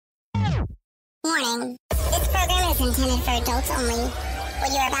Warning. This program is intended for adults only.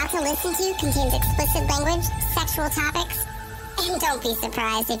 What you are about to listen to contains explicit language, sexual topics, and don't be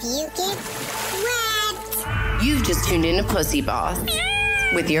surprised if you get wet. You've just tuned into PooseBoss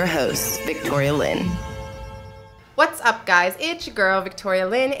with your host, Victoria Lynn. What's up, guys? It's your girl, Victoria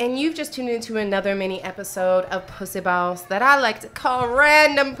Lynn, and you've just tuned into another mini episode of PooseBoss that I like to call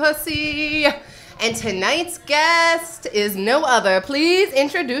Random Pussy. And tonight's guest is no other. Please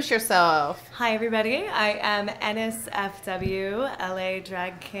introduce yourself. Hi, everybody. I am Ennis F.W, LA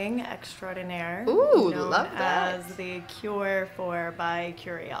drag king extraordinaire. Ooh, known love that. as the cure for bi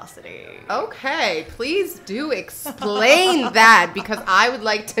curiosity. Okay, please do explain that because I would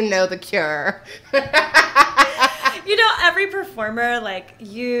like to know the cure. You know, every performer, like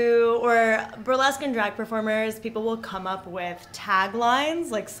you or burlesque and drag performers, people will come up with taglines,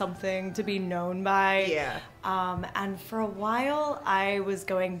 like something to be known by. Yeah. And for a while, I was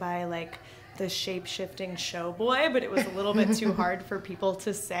going by like the shape-shifting showboy, but it was a little bit too hard for people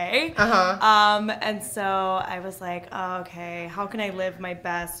to say. And so I was like, oh, okay, how can I live my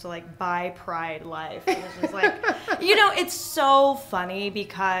best like bi pride life? It was just like, you know, it's so funny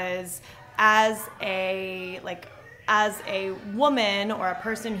because as a woman or a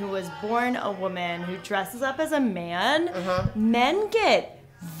person who was born a woman who dresses up as a man, men get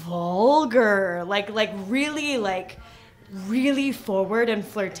vulgar, like really forward and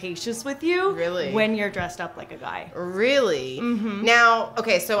flirtatious with you. Really? When you're dressed up like a guy. Really? Mm-hmm. Now,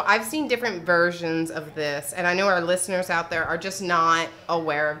 okay, so I've seen different versions of this, and I know our listeners out there are just not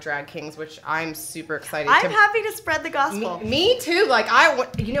aware of drag kings, which I'm super excited I'm happy to spread the gospel. Me too. Like,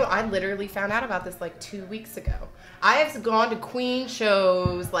 I literally found out about this like 2 weeks ago. I have gone to queen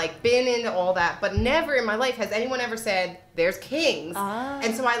shows, like been into all that, but never in my life has anyone ever said, there's kings.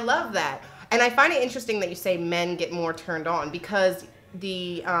 And so I love that. And I find it interesting that you say men get more turned on because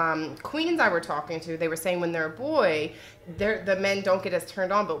the queens I were talking to, they were saying when they're a boy, the men don't get as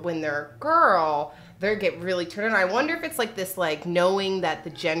turned on, but when they're a girl, they get really turned on. I wonder if it's like this, like knowing that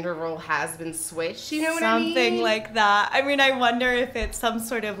the gender role has been switched. You know what I mean? Something like that. I mean, I wonder if it's some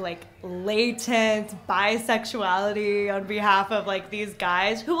sort of like latent bisexuality on behalf of like these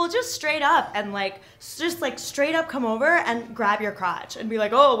guys who will just straight up and like straight up come over and grab your crotch and be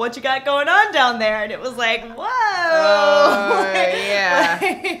like, oh, what you got going on down there? And it was like, whoa. Oh, yeah.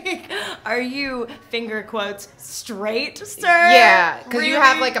 Like, are you, finger quotes, straight, sir? Yeah, because really? You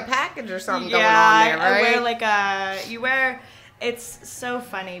have like a package or something going on there, right? I wear like it's so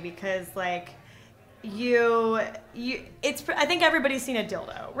funny because like I think everybody's seen a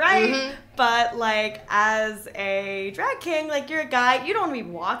dildo, right? Mm-hmm. But like as a drag king, like you're a guy, you don't want to be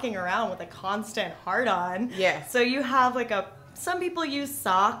walking around with a constant hard on. Yeah. So you have like some people use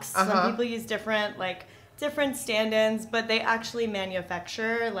socks, some people use different stand-ins, but they actually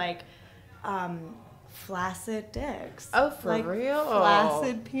manufacture like flaccid dicks. Oh, for like real?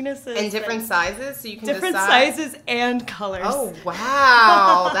 Flaccid penises. And different sizes, so you can different decide? sizes and colors. Oh,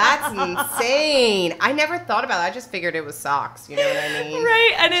 wow. That's insane. I never thought about it. I just figured it was socks. You know what I mean?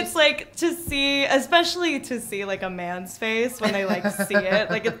 Right. And it's like especially to see like a man's face when they like see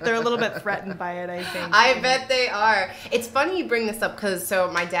it. Like they're a little bit threatened by it, I think. I bet they are. It's funny you bring this up because so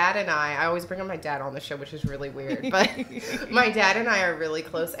my dad and I always bring up my dad on the show, which is really weird. But my dad and I are really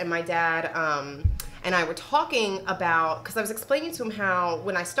close. And my dad, and I were talking about, because I was explaining to him how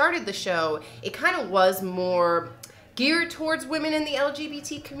when I started the show, it kind of was more geared towards women in the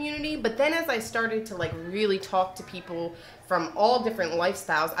LGBT community. But then as I started to like really talk to people from all different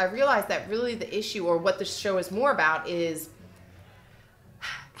lifestyles, I realized that really the issue or what the show is more about is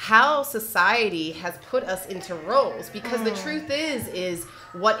how society has put us into roles. Because the truth is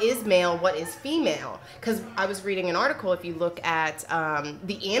what is male, what is female. Because I was reading an article, if you look at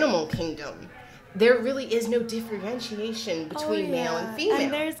the animal kingdom, there really is no differentiation between male and female.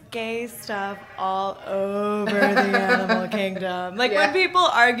 And there's gay stuff all over the animal kingdom. Like when people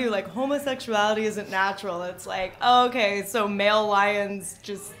argue like homosexuality isn't natural, it's like, oh, okay, so male lions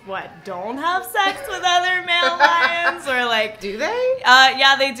just don't have sex with other male lions? Or like, do they?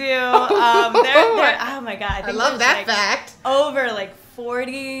 Yeah, they do. Oh my God. I love that fact. Over like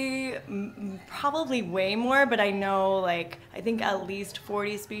 40, probably way more, but I know like I think at least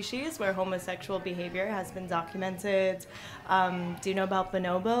 40 species where homosexual behavior has been documented. Do you know about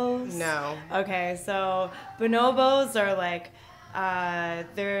bonobos? No. Okay, so bonobos are like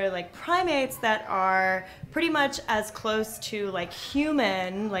they're like primates that are pretty much as close to like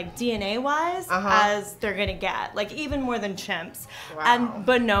human, like DNA wise, as they're gonna get, like even more than chimps. Wow. And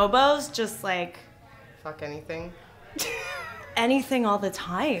bonobos just like fuck anything. anything all the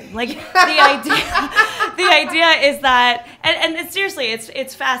time. Like the idea is that, and it's, seriously,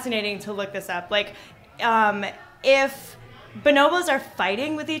 it's fascinating to look this up. Like, if bonobos are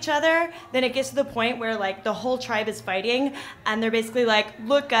fighting with each other, then it gets to the point where like the whole tribe is fighting, and they're basically like,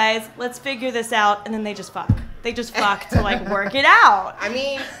 look guys, let's figure this out, and then they just fuck. They just fuck to like work it out. I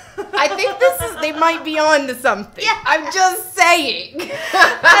mean, I think they might be on to something. Yeah. I'm just saying.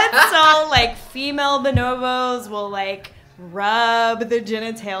 And so like female bonobos will like rub the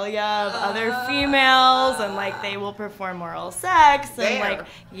genitalia of other females, and like they will perform oral sex, and like,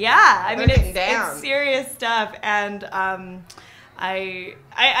 yeah, I mean, it's serious stuff. And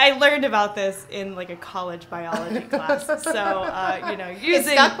I learned about this in like a college biology class, so you know, it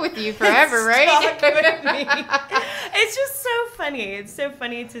stuck with you forever, right? Stuck with me. It's just so funny. It's so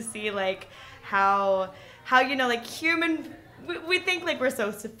funny to see like how you know, like we think like we're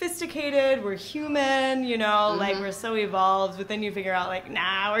so sophisticated, we're human, you know, like we're so evolved, but then you figure out like,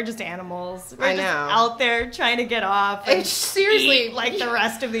 nah, we're just animals. We're just out there trying to get off and seriously eat like the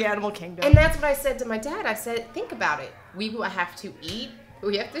rest of the animal kingdom. And that's what I said to my dad. I said, think about it. We will have to eat,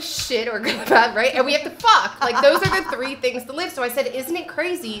 we have to shit or go bad, right? And we have to fuck. Like, those are the three things to live. So I said, isn't it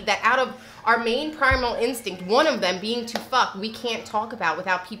crazy that out of our main primal instinct, one of them being to fuck, we can't talk about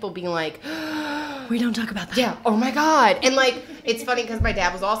without people being like, we don't talk about that. Yeah, oh my God. And like, it's funny because my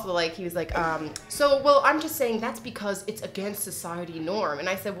dad was also like, he was like, well, I'm just saying that's because it's against society norm. And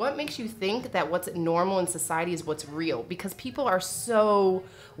I said, what makes you think that what's normal in society is what's real? Because people are so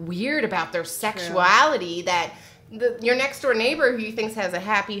weird about their sexuality that your next door neighbor who you think has a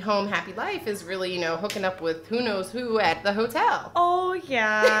happy home, happy life is really, you know, hooking up with who knows who at the hotel. Oh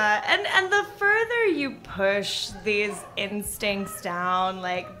yeah, and the further you push these instincts down,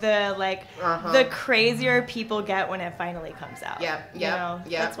 like the crazier people get when it finally comes out. Yeah, you know?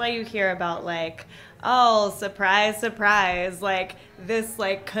 That's why you hear about like, oh, surprise, surprise, like this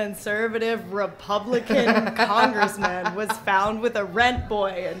like conservative Republican congressman was found with a rent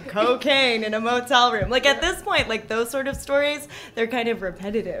boy and cocaine in a motel room. Like at this point, like those sort of stories, they're kind of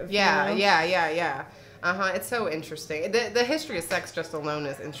repetitive. Yeah, you know? yeah. It's so interesting. The history of sex just alone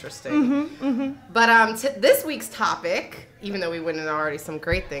is interesting. But this week's topic, even though we went into already some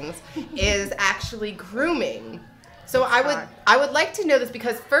great things, is actually grooming. So I would like to know this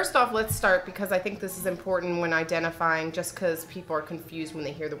because first off, let's start because I think this is important when identifying, just because people are confused when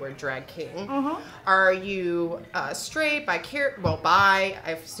they hear the word drag king. Are you straight, bi?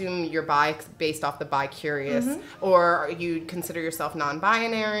 I assume you're bi based off the bi-curious, or you consider yourself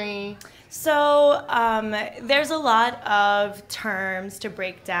non-binary? So there's a lot of terms to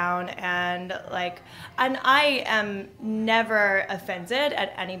break down, and I am never offended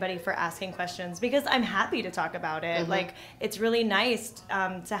at anybody for asking questions because I'm happy to talk about it. Like, it's really nice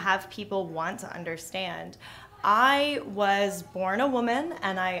to have people want to understand. I was born a woman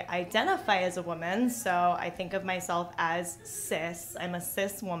and I identify as a woman, so I think of myself as cis. I'm a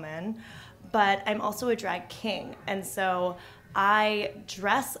cis woman, but I'm also a drag king, and so I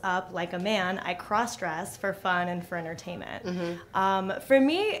dress up like a man. I cross-dress for fun and for entertainment. For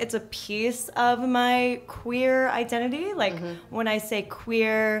me, it's a piece of my queer identity. Like, when I say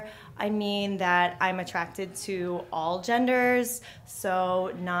queer, I mean that I'm attracted to all genders,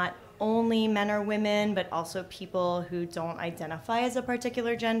 so not only men or women, but also people who don't identify as a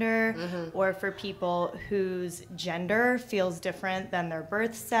particular gender, or for people whose gender feels different than their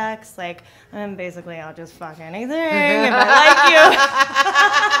birth sex. Like, basically, I'll just fuck anything if I like you.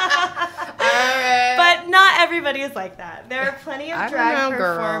 But not everybody is like that. There are plenty of drag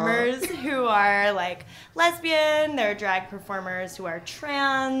performers who are like lesbian. There are drag performers who are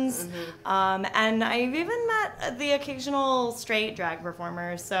trans, and I've even met the occasional straight drag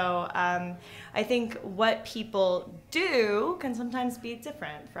performer. So I think what people do can sometimes be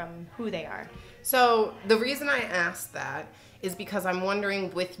different from who they are. So the reason I asked that is because I'm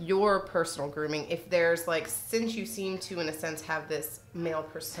wondering with your personal grooming, if there's like, since you seem to, in a sense, have this male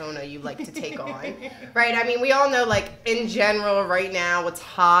persona you like to take on, right? I mean, we all know, like, in general, right now, what's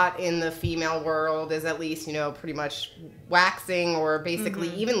hot in the female world is at least, you know, pretty much waxing or basically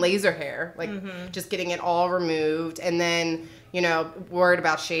even laser hair, like just getting it all removed. And then, you know, worried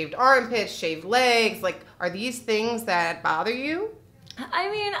about shaved armpits, shaved legs. Like, are these things that bother you?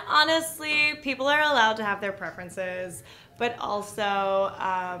 I mean, honestly, people are allowed to have their preferences, but also,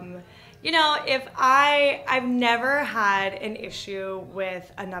 you know, if I've never had an issue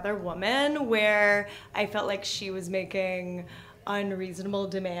with another woman where I felt like she was making unreasonable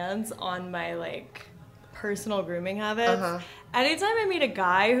demands on my, like, personal grooming habits. Anytime I meet a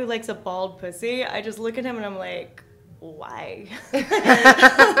guy who likes a bald pussy, I just look at him and I'm like, why?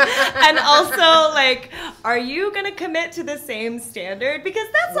 And also, like, are you going to commit to the same standard? Because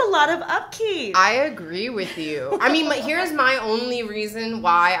that's a lot of upkeep. I agree with you. I mean, here's my only reason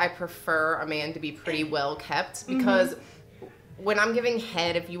why I prefer a man to be pretty well kept, because when I'm giving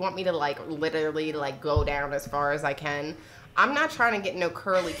head, if you want me to, like, literally, like, go down as far as I can, I'm not trying to get no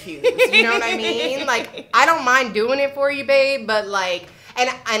curly cues. You know what I mean? Like, I don't mind doing it for you, babe, but, like...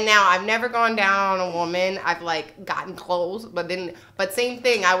 And now I've never gone down on a woman. I've like gotten close, but same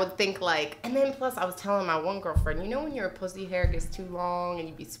thing. I would think like, and then plus I was telling my one girlfriend, you know when your pussy hair gets too long and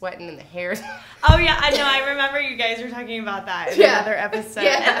you be sweating and the hair. Oh yeah, I know. I remember you guys were talking about that in another episode.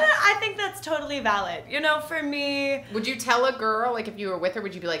 Yeah. And I think that's totally valid. You know, for me. Would you tell a girl, like if you were with her,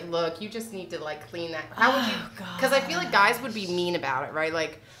 would you be like, look, you just need to like clean that? How would you? Because I feel like guys would be mean about it, right?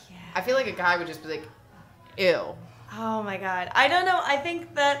 Like, I feel like a guy would just be like, ew. Oh my God. I don't know. I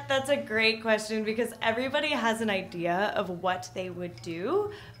think that's a great question because everybody has an idea of what they would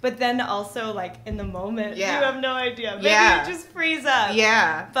do, but then also like in the moment, you have no idea. Maybe you just freeze up.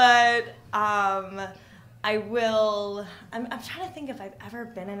 Yeah. But I will, I'm trying to think if I've ever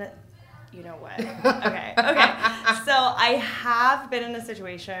been in a, you know what? Okay. So I have been in a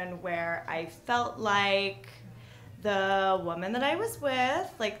situation where I felt like the woman that I was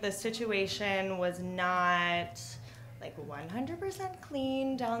with, like the situation was not like 100%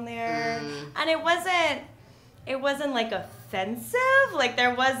 clean down there, and it wasn't like offensive. Like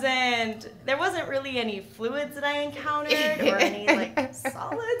there wasn't really any fluids that I encountered or any like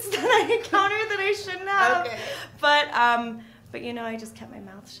solids that I encountered that I shouldn't have. Okay. But you know, I just kept my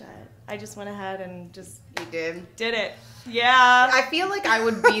mouth shut. I just went ahead and just did it. Yeah. I feel like I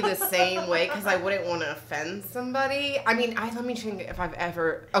would be the same way because I wouldn't want to offend somebody. I mean, let me think if I've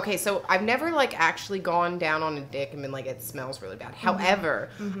ever... Okay, so I've never, like, actually gone down on a dick and been like, it smells really bad. However,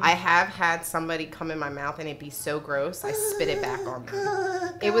 I have had somebody come in my mouth and it be so gross, I spit it back on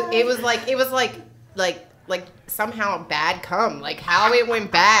them. It was like somehow bad cum. Like how it went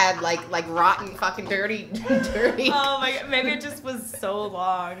bad, like rotten fucking dirty. Oh my God, maybe it just was so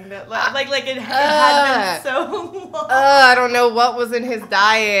long that like it had been so long. I don't know what was in his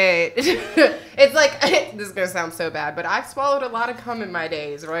diet. It's like, this is gonna sound so bad, but I've swallowed a lot of cum in my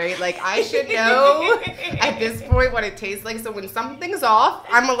days, right? Like I should know at this point what it tastes like. So when something's off,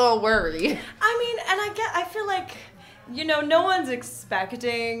 I'm a little worried. I mean, and I feel like, you know, no one's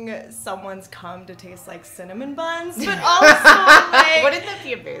expecting someone's cum to taste like cinnamon buns, but also, like... Wouldn't that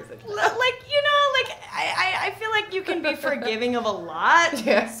be amazing? Like, you know, like, I feel like you can be forgiving of a lot.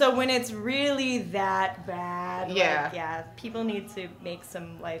 Yeah. So when it's really that bad, like, people need to make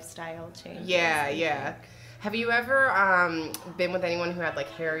some lifestyle changes. Yeah. Have you ever been with anyone who had, like,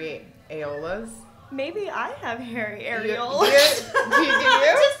 hairy areolas? Maybe I have hairy areolas. Do you?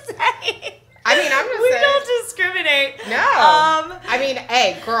 Just saying. I mean, I'm just saying. We don't discriminate. No. I mean,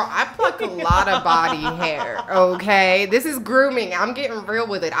 hey, girl, I pluck a lot of body hair, okay? This is grooming. I'm getting real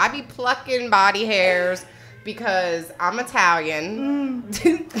with it. I be plucking body hairs because I'm Italian.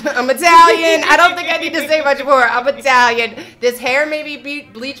 I'm Italian. I don't think I need to say much more. I'm Italian. This hair may be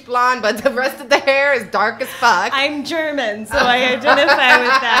bleach blonde, but the rest of the hair is dark as fuck. I'm German, so I identify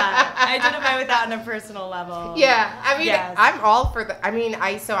with that. I identify with that on a personal level. Yeah. I mean, I'm all for the... I mean,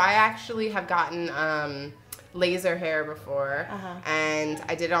 I actually have gotten... laser hair before, and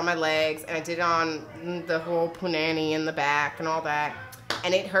I did it on my legs, and I did it on the whole punani in the back and all that.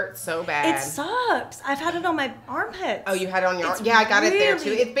 And it hurts so bad. It sucks. I've had it on my armpits. Oh, you had it on your arm? Yeah, I got it there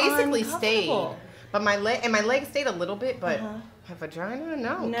too. It basically stayed. But my leg stayed a little bit, but my vagina,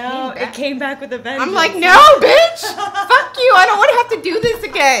 no. It came back with a vengeance. I'm like, no, bitch! Fuck you, I don't want to have to do this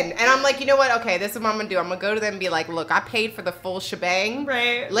again. And I'm like, you know what? Okay, this is what I'm going to do. I'm going to go to them and be like, look, I paid for the full shebang.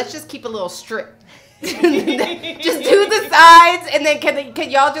 Right. Let's just keep a little strip. Just do the sides, and then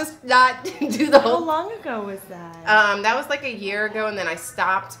can y'all just not do the whole... How long ago was that? That was like a year ago, and then I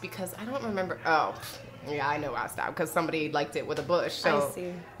stopped because I don't remember. Oh, yeah, I know I stopped because somebody liked it with a bush. So, I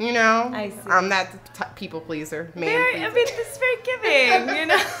see. You know, I see. I'm that people pleaser, man pleaser. I mean, it's very giving, you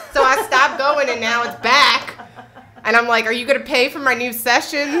know. So I stopped going, and now it's back. And I'm like, are you going to pay for my new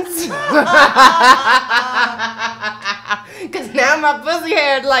sessions? Because now my pussy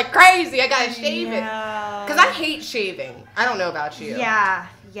hair is like crazy. I got to shave it. Because I hate shaving. I don't know about you.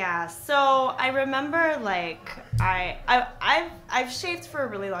 Yeah. So I remember, like, I've shaved for a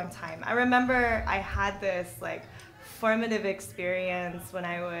really long time. I remember I had this, like, formative experience when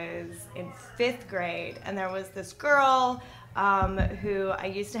I was in 5th grade. And there was this girl... who I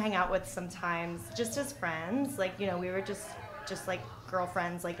used to hang out with sometimes just as friends. Like, you know, we were just just like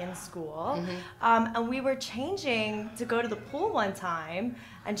girlfriends like in school. And we were changing to go to the pool one time,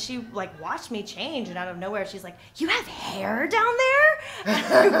 and she like watched me change, and out of nowhere she's like, "You have hair down there?"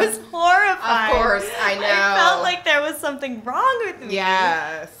 And I was horrified. Of course, I know. I felt like there was something wrong with me.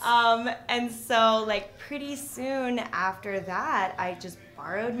 Yes. And so like pretty soon after that, I just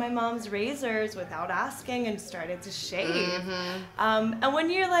borrowed my mom's razors without asking and started to shave. And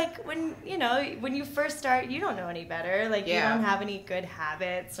when you're like, when you first start, you don't know any better. Like you don't have any good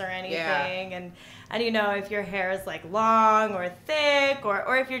habits or anything. And if your hair is like long or thick,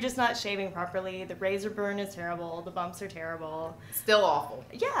 or if you're just not shaving properly, the razor burn is terrible. The bumps are terrible. Still awful.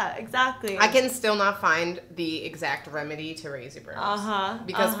 Yeah, exactly. I can still not find the exact remedy to razor burns.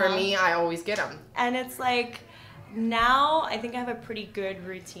 Because for me, I always get them. And it's like, now I think I have a pretty good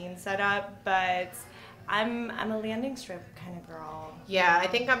routine set up, but I'm a landing strip kind of girl. Yeah, I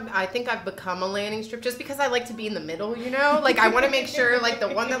think I've become a landing strip just because I like to be in the middle, Like I want to make sure like the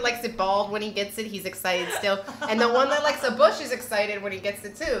one that likes it bald when he gets it, he's excited still, and the one that likes a bush is excited when he gets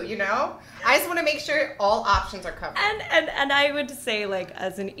it too, I just want to make sure all options are covered. And I would say, like,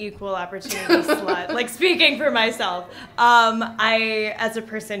 as an equal opportunity slut, like speaking for myself, I, as a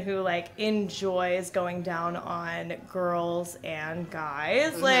person who like enjoys going down on girls and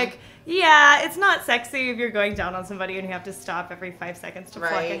guys, like, yeah, it's not sexy if you're going down on somebody and you have to stop every 5 seconds to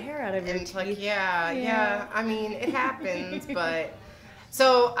pluck a hair out of your teeth. Like, yeah. I mean, it happens, but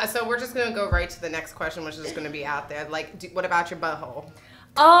so we're just gonna go right to the next question, which is gonna be out there. Like, what about your butthole?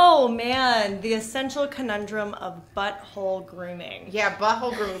 Oh man, the essential conundrum of butthole grooming. Yeah,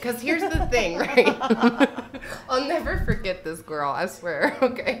 butthole grooming. Because here's the thing, right? I'll never forget this girl, I swear.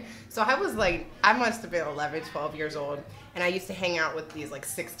 Okay. So I must have been 11, 12 years old. And I used to hang out with these like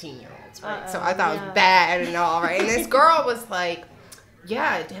 16-year-olds, right? So I thought it was bad and all, right? And this girl was like,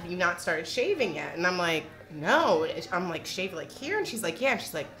 "Yeah, have you not started shaving yet?" And I'm like, "No." I'm like, "Shave like here?" And she's like, "Yeah." And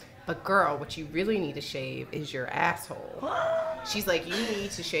she's like, "But girl, what you really need to shave is your asshole." She's like, "You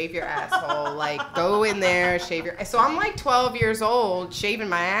need to shave your asshole. Like, go in there, shave your..." So I'm like 12 years old, shaving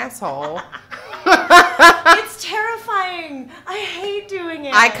my asshole. It's terrifying. I hate doing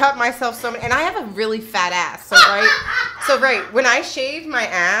it. I cut myself so many, and I have a really fat ass. So when I shave my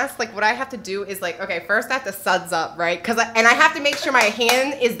ass, like what I have to do is like, okay, first I have to suds up, right? And I have to make sure my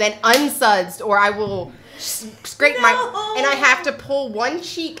hand is then unsudsed, or I will scrape and I have to pull one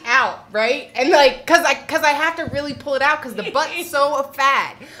cheek out, right? And like, cause I have to really pull it out because the butt's so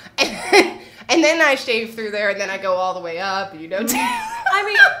fat. And then I shave through there, and then I go all the way up, I mean,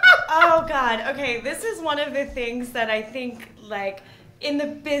 oh God. Okay, this is one of the things that I think, like, in the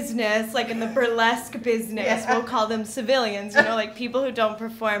business, like in the burlesque business, we'll call them civilians, like people who don't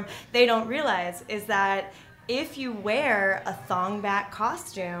perform, they don't realize is that if you wear a thong back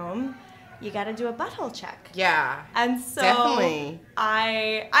costume, you got to do a butthole check. Yeah. And so definitely.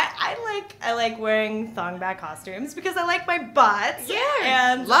 I like wearing thong back costumes because I like my butt. Yeah.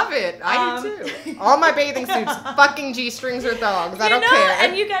 And love it. I do too. All my bathing suits, fucking G-strings or thongs. I don't care.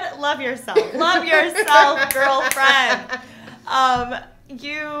 And you got to love yourself. Love yourself, girlfriend. I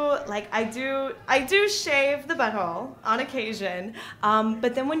do shave the butthole on occasion,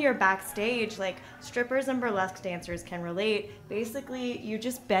 but then when you're backstage, like strippers and burlesque dancers can relate. Basically, you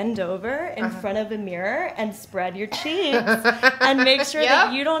just bend over in front of a mirror and spread your cheeks and make sure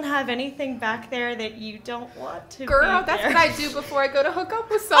that you don't have anything back there that you don't want to. Girl, that's what I do before I go to hook up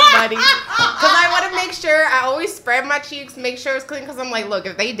with somebody. Because I want to make sure, I always spread my cheeks, make sure it's clean, because I'm like, look,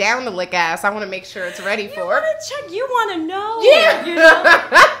 if they down to lick ass, I want to make sure it's ready for it. You want to check, you want to know.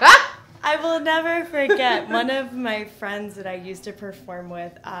 Yeah. I will never forget one of my friends that I used to perform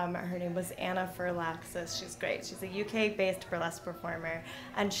with. Her name was Anna Furlaxis. She's great. She's a UK-based burlesque performer.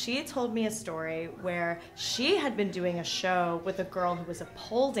 And she told me a story where she had been doing a show with a girl who was a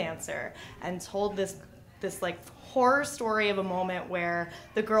pole dancer and told this like horror story of a moment where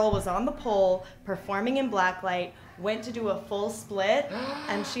the girl was on the pole performing in blacklight, went to do a full split,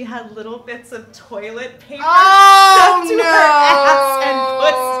 and she had little bits of toilet paper stuck to her ass and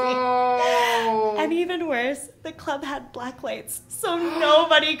pussy. And even worse, the club had black lights, so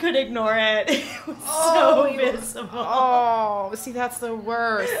nobody could ignore it. It was so visible. Oh, see, that's the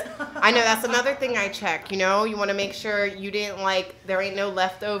worst. I know, that's another thing I check, you want to make sure you didn't, there ain't no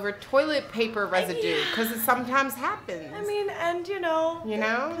leftover toilet paper residue, because it sometimes happens. I mean, and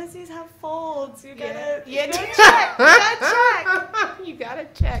pussies have folds. You gotta check. You gotta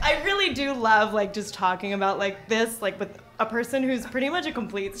check. I really do love just talking about this with a person who's pretty much a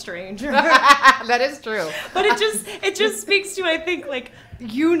complete stranger. That is true. But it just speaks to, I think,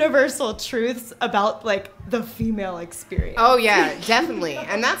 universal truths about the female experience. Oh yeah, definitely.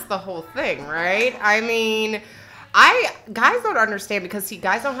 And that's the whole thing, right? I mean, Guys don't understand because, see,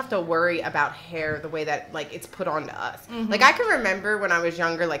 guys don't have to worry about hair the way that, like, it's put on to us. Mm-hmm. Like, I can remember when I was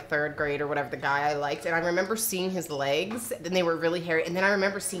younger, like, 3rd grade or whatever, the guy I liked, and I remember seeing his legs, and they were really hairy, and then I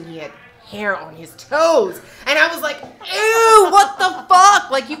remember seeing he had hair on his toes, and I was like, ew, what the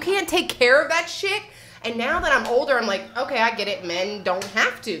fuck? Like, you can't take care of that shit. And now that I'm older, I'm like, okay, I get it. Men don't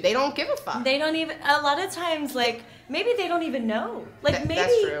have to. They don't give a fuck. They don't even, a lot of times, like, maybe they don't even know. Like, maybe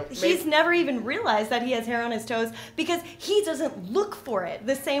that's true. he's never even realized that he has hair on his toes because he doesn't look for it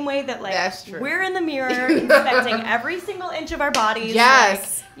the same way that, like, That's true. we're in the mirror inspecting every single inch of our bodies.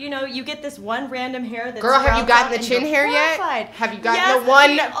 Yes. Like, you know, you get this one random hair that's Girl, have you gotten the and chin you're hair horrified. yet? Have you gotten Yes, the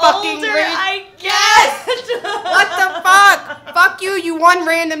one the fucking older ran- I get. Yes! What the fuck? Fuck you, you one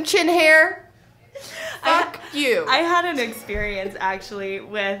random chin hair. Fuck you. I had an experience actually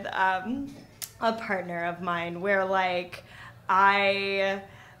with a partner of mine where, like, we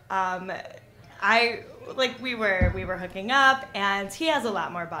were hooking up, and he has a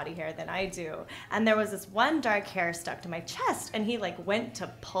lot more body hair than I do, and there was this one dark hair stuck to my chest, and he, like, went to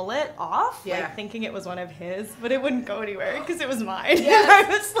pull it off, like, thinking it was one of his, but it wouldn't go anywhere because it was mine. Yes.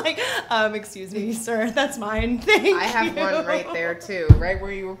 And I was like, excuse me, sir, that's mine. Thank you. I have one right there too, right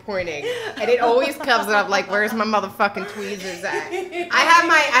where you were pointing, and it always comes up like, "Where's my motherfucking tweezers at?" I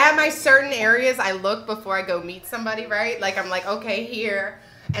have my certain areas I look before I go meet somebody, right? Like, I'm like, okay, here.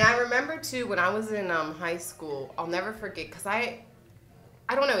 And I remember too when I was in high school, I'll never forget, because I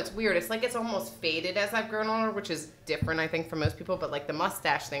don't know, it's weird. It's like it's almost faded as I've grown older, which is different, I think, for most people. But, like, the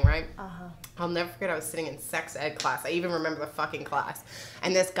mustache thing, right? I'll never forget, I was sitting in sex ed class. I even remember the fucking class.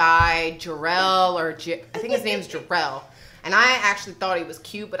 And this guy, Jarrell, I think his name's Jarrell. And I actually thought he was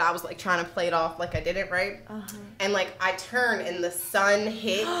cute, but I was, like, trying to play it off like I didn't, right? And, like, I turned and the sun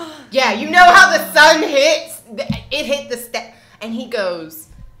hit. Yeah, you know how the sun hits? It hit the step. And he goes,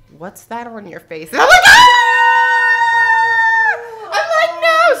 "What's that on your face?" And I'm like, ah! I'm like,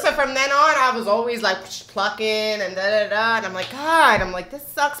 no. So from then on, I was always like plucking and da-da-da. And I'm like, God, I'm like, this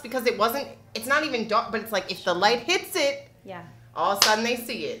sucks because it's not even dark, but it's like if the light hits it, Yeah. all of a sudden they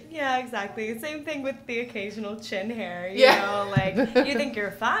see it. Yeah, exactly. Same thing with the occasional chin hair. You Yeah. know, like, you think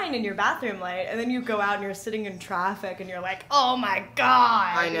you're fine in your bathroom light, and then you go out and you're sitting in traffic, and you're like, oh my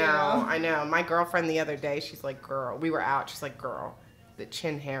God. I know. My girlfriend the other day, she's like, girl, we were out. She's like, girl, the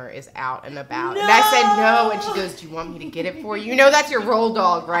chin hair is out and about. No! And I said no, and she goes, do you want me to get it for you? You know that's your roll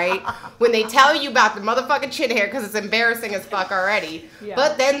dog, right? When they tell you about the motherfucking chin hair, because it's embarrassing as fuck already. Yeah.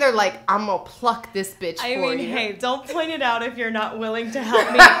 But then they're like, I'm gonna pluck this bitch for you. Hey, don't point it out if you're not willing to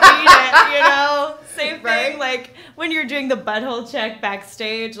help me eat it, you know? Same thing, Right? like, when you're doing the butthole check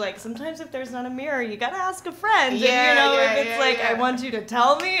backstage, like, sometimes if there's not a mirror, you gotta ask a friend. Yeah, and, you know, yeah, if it's yeah, like, yeah. I want you to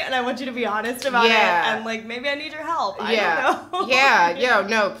tell me, and I want you to be honest about it, and, like, maybe I need your help. I don't know. Yeah,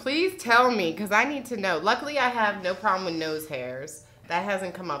 no, please tell me, because I need to know. Luckily, I have no problem with nose hairs. That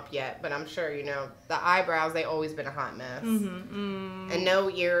hasn't come up yet, but I'm sure, you know, the eyebrows, they always been a hot mess. And no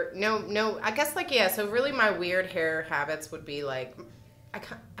ear, no, I guess, like, yeah, so really my weird hair habits would be, like, I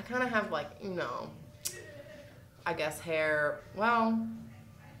kind of have, like, you know, I guess hair, well,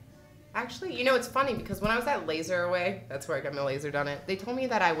 actually, you know, it's funny because when I was at Laser Away, that's where I got my laser done it, they told me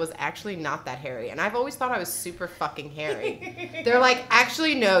that I was actually not that hairy, and I've always thought I was super fucking hairy. They're like,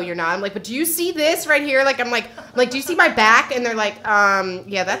 actually, no, you're not. I'm like, but do you see this right here? Like, I'm like, do you see my back? And they're like,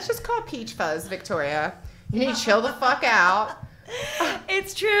 yeah, that's just called peach fuzz, Victoria. You need to chill the fuck out.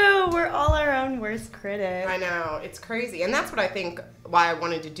 It's true. We're all our own worst critics. I know. It's crazy. And that's what I think why I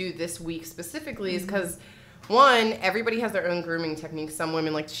wanted to do this week specifically is because, one, everybody has their own grooming techniques. Some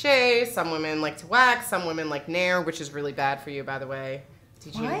women like to shave. Some women like to wax. Some women like nair, which is really bad for you, by the way.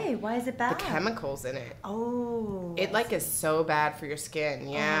 Why? Why is it bad? The chemicals in it. Oh. It, like, is so bad for your skin.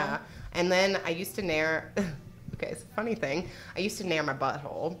 Yeah. And then I used to nair... Okay, it's a funny thing. I used to nair my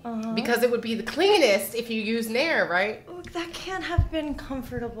butthole because it would be the cleanest if you use nair, right? Oh, that can't have been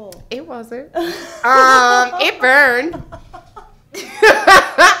comfortable. It wasn't. It burned.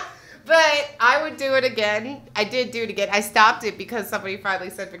 But I would do it again. I did do it again. I stopped it because somebody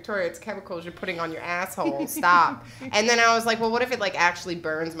finally said, Victoria, it's chemicals you're putting on your asshole. Stop. And then I was like, well, what if it, like, actually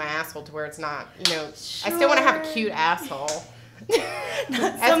burns my asshole to where it's not, you know, I still want to have a cute asshole.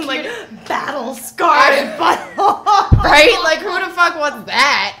 Not some, like, battle-scarred butthole. Right? Like, who the fuck wants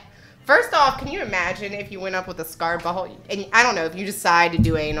that? First off, can you imagine if you went up with a scarred butthole? And I don't know, if you decide to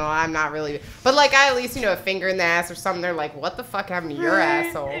do anal, I'm not really... But, like, I at least, you know, a finger in the ass or something, they're like, what the fuck happened to your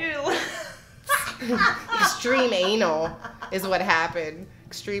asshole? Extreme anal is what happened.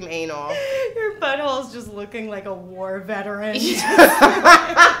 Extreme anal. Your butthole's just looking like a war veteran.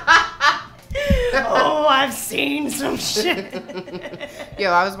 Oh, I've seen some shit. Yo,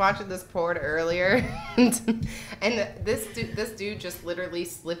 I was watching this porn earlier, and this dude just literally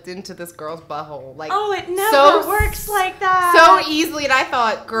slipped into this girl's butthole. Like, oh, it never works like that. So easily, and I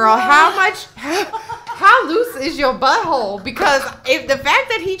thought, girl, how loose is your butthole? Because if the fact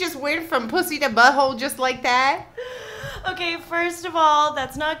that he just went from pussy to butthole just like that. Okay, first of all,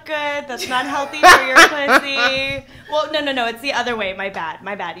 that's not good. That's not healthy for your pussy. Well, no, it's the other way. My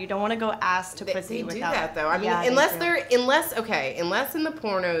bad. You don't want to go ass to pussy without. They do that though. I mean, unless in the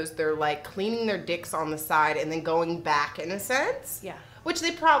pornos they're like cleaning their dicks on the side and then going back in a sense. Yeah. Which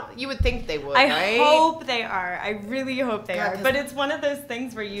you would think they would, right? I hope they are. I really hope they are. But it's one of those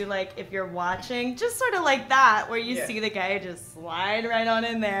things where you, like, if you're watching, just sort of like that, where you see the guy just slide right on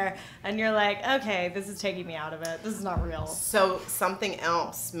in there, and you're like, okay, this is taking me out of it. This is not real. So something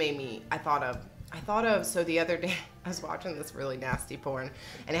else I thought of, so the other day, I was watching this really nasty porn,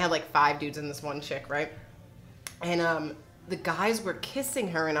 and it had like 5 dudes and this one chick, right? And the guys were kissing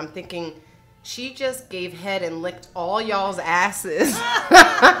her, and I'm thinking, she just gave head and licked all y'all's asses.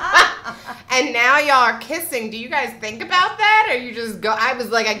 And now y'all are kissing. Do you guys think about that? Or you just go, I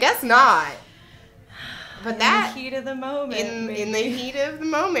was like, I guess not. But in the heat of the moment. In the heat of the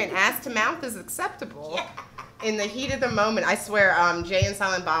moment, ass to mouth is acceptable. Yeah. In the heat of the moment. I swear, Jay and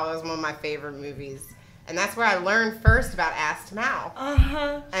Silent Bob is one of my favorite movies. And that's where I learned first about ass to mouth.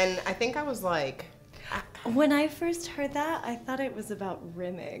 Uh-huh. And I think I was like... When I first heard that, I thought it was about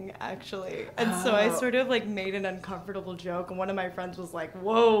rimming, actually. And so I sort of, like, made an uncomfortable joke, and one of my friends was like,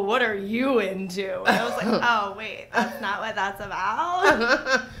 whoa, what are you into? And I was like, oh, wait, that's not what that's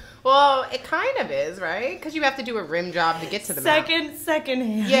about? Well, it kind of is, right? Because you have to do a rim job to get to the mouth. Second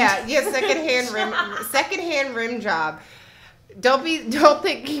hand. Yeah, second-hand rim job. Don't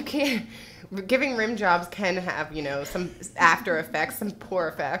think you can't... Giving rim jobs can have, some after effects, some poor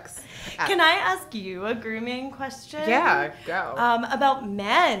effects. Can I ask you a grooming question? Yeah, go. About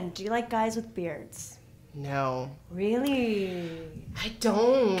men. Do you like guys with beards? No. Really? I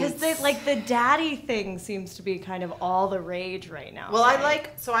don't. Because the daddy thing seems to be kind of all the rage right now. Well, right?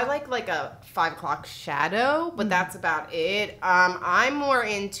 I like a 5 o'clock shadow, but that's about it. I'm more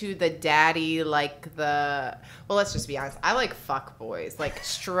into the daddy, well, let's just be honest. I like fuck boys, like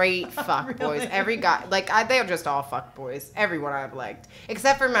straight fuck really? boys. Every guy, they're just all fuck boys. Everyone I've liked,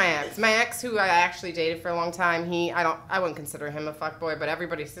 except for my ex. My ex, who I actually dated for a long time, I wouldn't consider him a fuck boy, but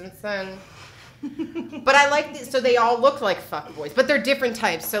everybody since then. But I like so they all look like fuck boys, but they're different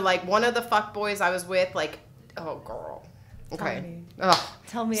types. So like one of the fuck boys I was with, like, oh girl, okay,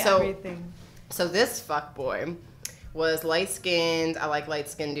 tell me everything. So this fuck boy was light skinned. I like light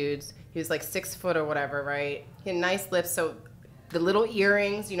skinned dudes. He was like 6 foot or whatever, right? He had nice lips. So the little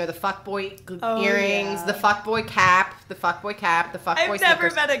earrings, the fuckboy earrings, yeah. the fuckboy cap, the fuckboy I've never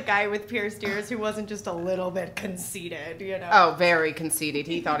met a guy with pierced ears who wasn't just a little bit conceited, Oh, very conceited.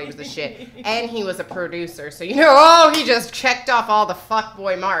 He thought he was the shit. And he was a producer. So, he just checked off all the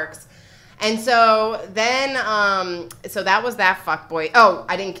fuckboy marks. And so then, so that was that fuckboy. Oh,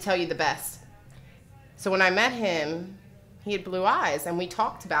 I didn't tell you the best. So when I met him, he had blue eyes. And we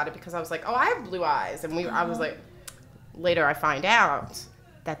talked about it because I was like, oh, I have blue eyes. And I was like... Later, I find out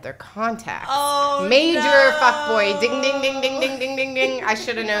that they're contacts. Oh, Major no. fuckboy. Ding, ding, ding, ding, ding, ding, ding, ding. I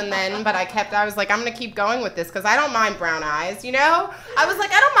should have known then, but I was like, I'm going to keep going with this because I don't mind brown eyes, I was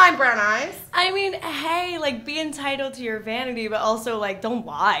like, I don't mind brown eyes. I mean, hey, be entitled to your vanity, but also, don't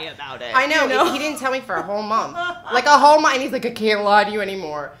lie about it. I know. He didn't tell me for a whole month. Like, a whole month. And he's like, I can't lie to you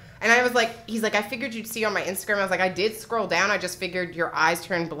anymore. And I was like, he's like, I figured you'd see on my Instagram. I was like, I did scroll down. I just figured your eyes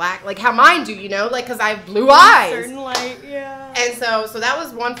turned black. Like how mine do, because I have blue eyes. Certain light, yeah. And so that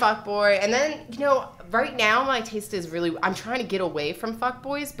was one fuckboy. And then, right now my taste is really, I'm trying to get away from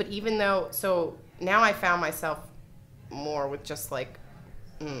fuckboys. But even though, so now I found myself more with just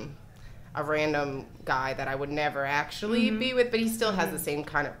a random guy that I would never actually be with, but he still has the same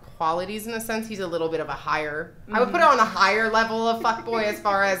kind of qualities in a sense. He's a little bit of a higher, I would put it on a higher level of fuckboy as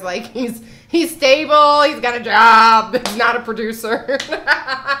far as he's stable, he's got a job, he's not a producer.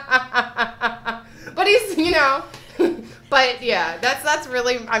 But he's, but yeah, that's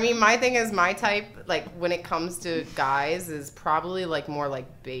really, I mean, my thing is my type, when it comes to guys is probably more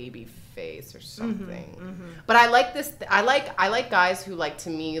like baby face or something. But I like this, I like guys who to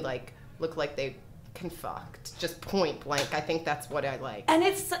me look like they can fuck, just point blank. I think that's what I like. And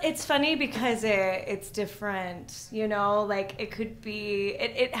it's funny because it's different, it could be,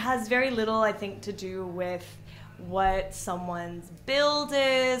 it has very little, I think, to do with what someone's build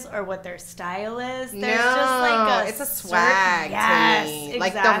is or what their style is. There's no, just like it's a swag yes, to me. Exactly.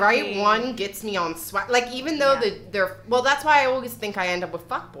 Like the right one gets me on swag. Like even though they're well, that's why I always think I end up with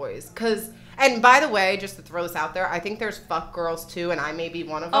fuckboys. And by the way, just to throw this out there, I think there's fuck girls too, and I may be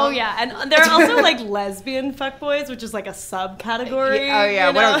one of them. Oh yeah, and there are also like lesbian fuckboys, which is like a subcategory. Oh yeah,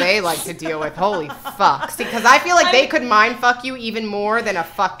 you what know? do they like to deal with? Holy fuck! See, because I feel like they could mind fuck you even more than a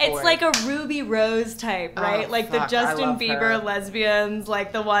fuck boy. It's like a Ruby Rose type, right? Oh, like fuck, the Justin Bieber her. lesbians,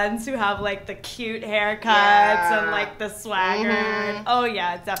 like the ones who have like the cute haircuts and like the swagger. Mm-hmm. Oh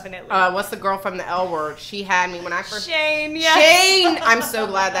yeah, definitely. What's the girl from the L Word? She had me when I first. Shane, yeah. Shane! I'm so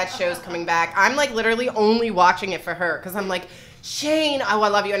glad that show's coming back. I'm like literally only watching it for her because I'm like, Shane, oh I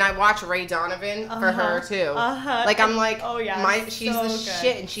love you, and I watch Ray Donovan for her too. Like I'm like, oh yeah, she's so the good.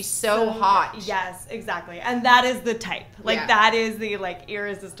 shit, and she's so hot. Yes, exactly, and that is the type. Like that is the like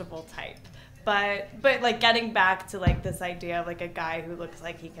irresistible type. But like getting back to like this idea of like a guy who looks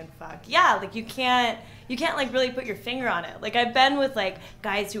like he can fuck. Yeah, like you can't like really put your finger on it. Like I've been with like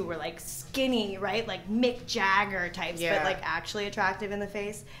guys who were like skinny, right? Like Mick Jagger types, but like actually attractive in the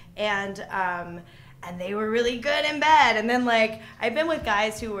face. And they were really good in bed. And then like I've been with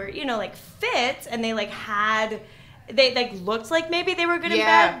guys who were, you know, like fit and they like they like looked like maybe they were good in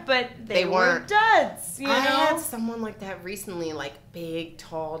bed, but they weren't duds. You know? I had someone like that recently, like big,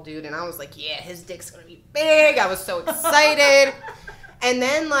 tall dude, and I was like, yeah, his dick's gonna be big. I was so excited. And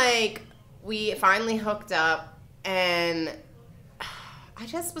then like we finally hooked up, and I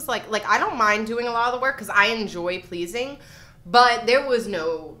just was like I don't mind doing a lot of the work because I enjoy pleasing, but there was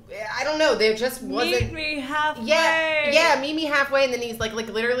no, I don't know, there just wasn't. Meet me halfway. Yeah, meet me halfway. And then he's like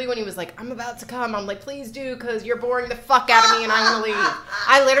literally when he was like, I'm about to come, I'm like, please do, because you're boring the fuck out of me and I want to leave.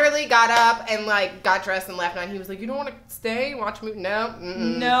 I literally got up and like got dressed and left, and he was like, you don't want to stay, watch me? No.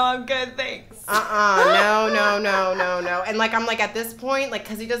 Mm-mm. No, I'm good, thanks. No. And like I'm like at this point, like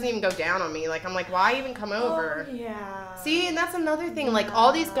because he doesn't even go down on me, like I'm like, why even come over? Oh, yeah. See, and that's another thing. Like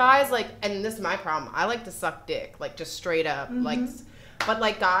all these guys, like, and this is my problem. I like to suck dick, like just straight up, like. But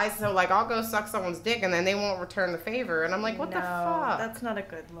like guys, so like I'll go suck someone's dick and then they won't return the favor, and I'm like, what the fuck? That's not a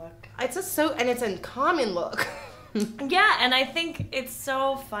good look. It's just and it's a common look. Yeah, and I think it's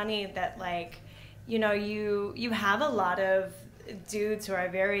so funny that like, you know, you have a lot of dudes who are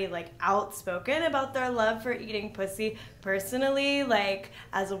very like outspoken about their love for eating pussy. Personally, like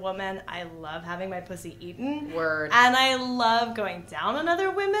as a woman, I love having my pussy eaten. Word. And I love going down on other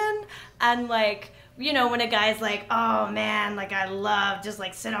women, and like, you know, when a guy's like, oh man, like I love just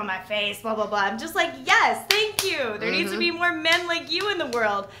like sit on my face, blah blah blah, I'm just like, yes, thank you. There needs to be more men like you in the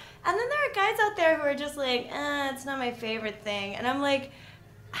world. And then there are guys out there who are just like, it's not my favorite thing. And I'm like,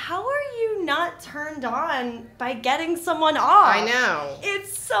 how are you not turned on by getting someone off? I know.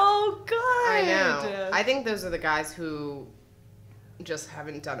 It's so good. I know. I think those are the guys who just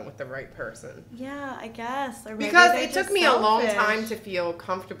haven't done it with the right person. Yeah, I guess. Or maybe because they're it took just me a long selfish. time to feel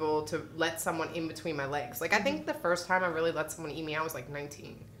comfortable to let someone in between my legs. Like I think the first time I really let someone eat me, I was like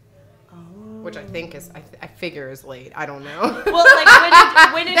 19. Oh. Which I think is, I figure is late. I don't know. Well, like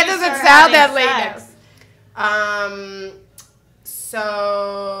when did that you doesn't start sound that having late. So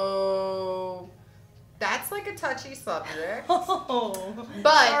that's like a touchy subject. Oh,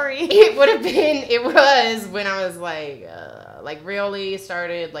 but sorry. it was when I was like really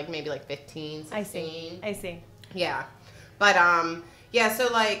started like maybe like 15, 16. I see. Yeah. But yeah,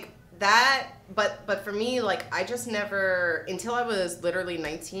 so like that, but for me, like I just never, until I was literally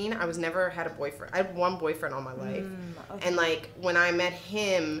 19, I was never had a boyfriend. I had one boyfriend all my life. Okay. And like when I met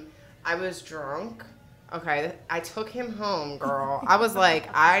him, I was drunk. Okay, I took him home, girl. I was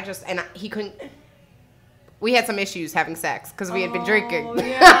like, he couldn't. We had some issues having sex because we had been drinking.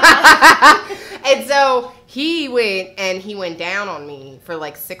 Yeah. And so he went down on me for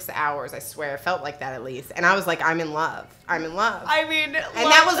like 6 hours. I swear, it felt like that at least. And I was like, I'm in love. I mean, And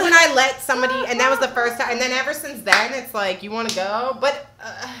that was when I let somebody, and that was the first time. And then ever since then, it's like, you want to go? But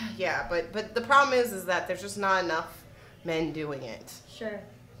yeah, but the problem is that there's just not enough men doing it. Sure.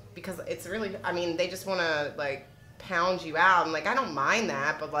 Because it's really, I mean, they just want to like pound you out, and like I don't mind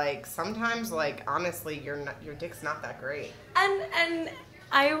that, but like sometimes, like honestly, your dick's not that great. And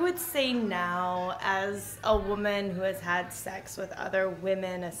I would say now, as a woman who has had sex with other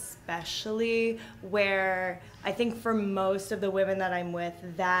women, especially, where I think for most of the women that I'm with,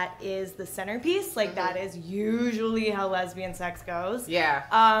 that is the centerpiece. Like that is usually how lesbian sex goes.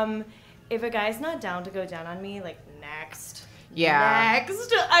 Yeah. If a guy's not down to go down on me, like next. Yeah.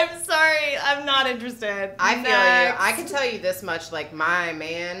 Next. I'm sorry. I'm not interested. I feel you. I can tell you this much, like my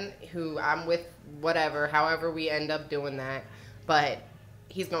man who I'm with, whatever, however we end up doing that, but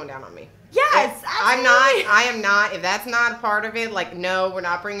he's going down on me. Yes, I am not. If that's not a part of it, like, no, we're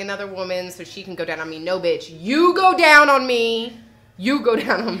not bringing another woman so she can go down on me. No, bitch. You go down on me. You go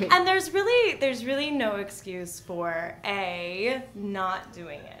down on me. And there's really no excuse for not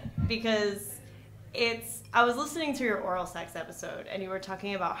doing it, because I was listening to your oral sex episode, and you were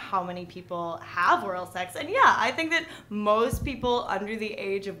talking about how many people have oral sex. And yeah, I think that most people under the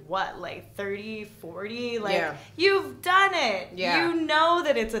age of like 30, 40, you've done it. Yeah. You know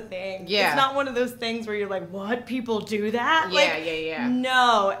that it's a thing. Yeah. It's not one of those things where you're like, what, people do that? Yeah.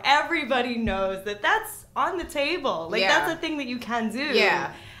 No, everybody knows that that's on the table. That's a thing that you can do.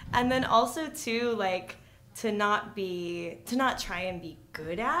 Yeah. And then also too, to not try and be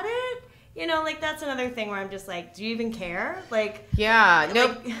good at it. That's another thing where I'm just like, do you even care? Yeah,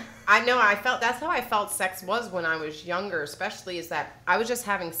 no, I know. That's how I felt sex was when I was younger, especially, is that I was just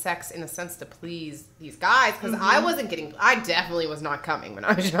having sex in a sense to please these guys, because I definitely was not coming when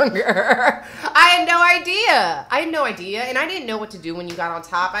I was younger. I had no idea. And I didn't know what to do when you got on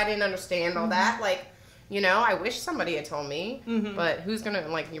top. I didn't understand all that. I wish somebody had told me, but who's gonna,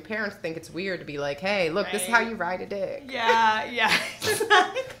 your parents think it's weird to be like, hey, look, this is how you ride a dick. Yeah,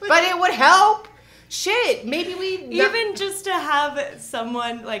 exactly. But it would help. Shit, maybe even just to have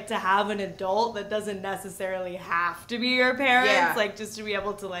someone, to have an adult that doesn't necessarily have to be your parents, just to be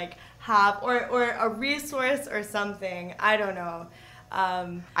able to, have, or a resource or something, I don't know.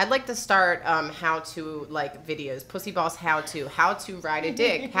 I'd like to start how to videos. PooseBoss how to ride a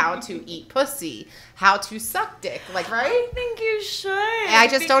dick, how to eat pussy, how to suck dick. Right? I think you should. I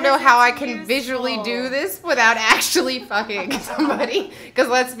just don't know how I can visually do this without actually fucking somebody. Because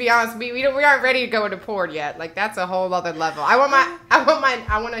let's be honest, we aren't ready to go into porn yet. That's a whole other level. I want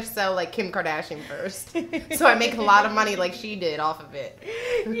to sell Kim Kardashian first, so I make a lot of money like she did off of it.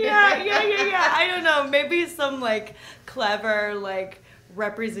 Yeah. I don't know. Maybe some clever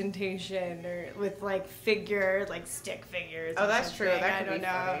representation or with figure stick figures. Oh, that's true. That I could don't be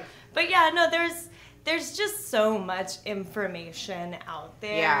know. funny. But yeah, no, there's just so much information out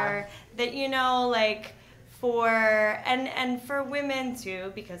there that for and for women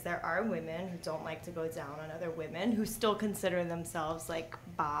too, because there are women who don't like to go down on other women who still consider themselves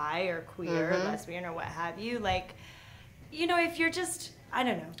bi or queer or lesbian or what have you. If you're just, I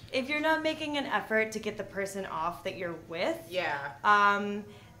don't know, if you're not making an effort to get the person off that you're with,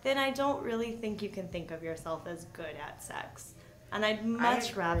 then I don't really think you can think of yourself as good at sex. And I'd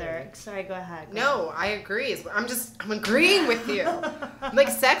much rather. Sorry, go ahead. No, I agree. I'm agreeing with you.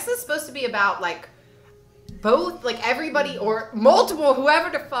 Sex is supposed to be about both, everybody or multiple, whoever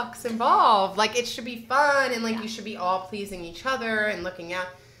the fuck's involved. It should be fun, and you should be all pleasing each other and looking out.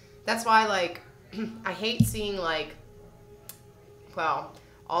 That's why I hate seeing all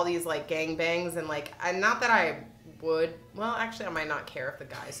these gangbangs and not that I would. Well, actually, I might not care if the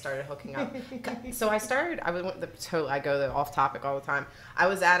guys started hooking up. So I go off topic all the time. I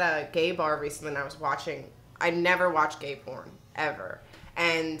was at a gay bar recently, and I never watched gay porn ever,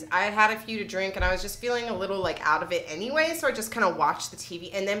 and I had a few to drink, and I was just feeling a little out of it anyway. So I just kind of watched the TV,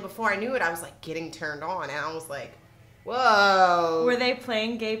 and then before I knew it, I was getting turned on, and I was like, whoa. Were they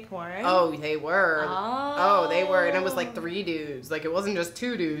playing gay porn? Oh, they were. Oh, they were. And it was 3 dudes. It wasn't just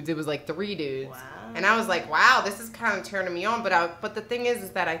 2 dudes. It was 3 dudes. Wow. And I was like, wow, this is kind of turning me on. But the thing is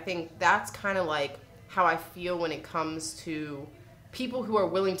that I think that's kind of how I feel when it comes to people who are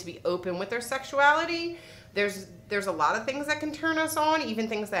willing to be open with their sexuality. There's a lot of things that can turn us on, even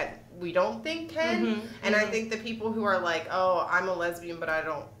things that we don't think can. And I think the people who are oh, I'm a lesbian, but I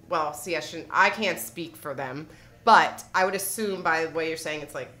don't, I can't speak for them. But I would assume by the way you're saying,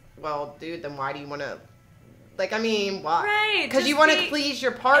 it's well, dude, then why do you want to, why? Right. Because you want to please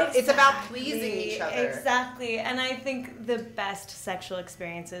your partner. Exactly. It's about pleasing each other. Exactly. And I think the best sexual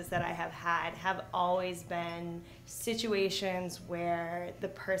experiences that I have had have always been situations where the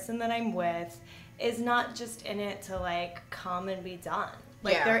person that I'm with is not just in it to come and be done.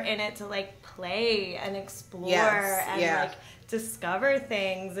 They're in it to play and explore and discover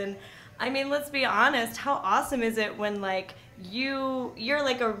things. And I mean, let's be honest, how awesome is it when you're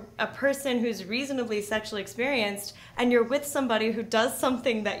a person who's reasonably sexually experienced, and you're with somebody who does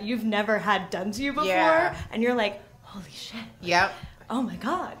something that you've never had done to you before, and you're like, holy shit. Yep. Oh my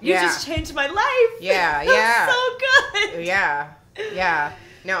God, you just changed my life. Yeah, That's so good. Yeah.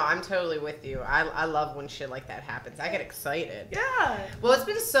 No, I'm totally with you. I love when shit like that happens. I get excited. Yeah. Well, it's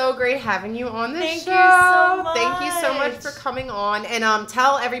been so great having you on this show. Thank you so much. Thank you so much for coming on. And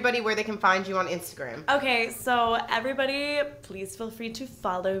tell everybody where they can find you on Instagram. Okay, so everybody, please feel free to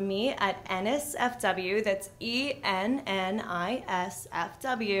follow me at Ennis F.W. That's ENNISFW.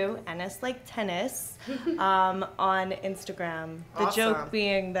 Ennis like tennis. On Instagram. The Awesome. joke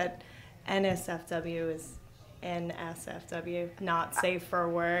being that Ennis F.W. is NSFW, not safe for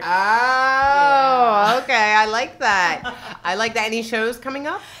work. Oh, yeah. Okay. I like that. I like that. Any shows coming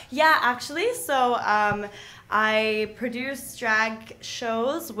up? Yeah, actually. So I produce drag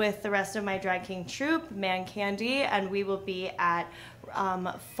shows with the rest of my drag king troupe, Man Candy, and we will be at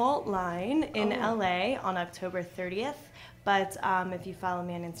Fault Line in LA on October 30th. But if you follow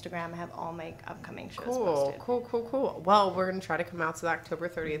me on Instagram, I have all my upcoming shows posted. Cool. Well, we're going to try to come out to the October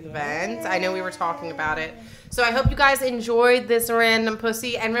 30th event. I know we were talking about it. So I hope you guys enjoyed this random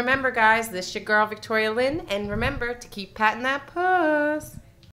pussy. And remember, guys, this is your girl, Victoria Lynn. And remember to keep patting that puss.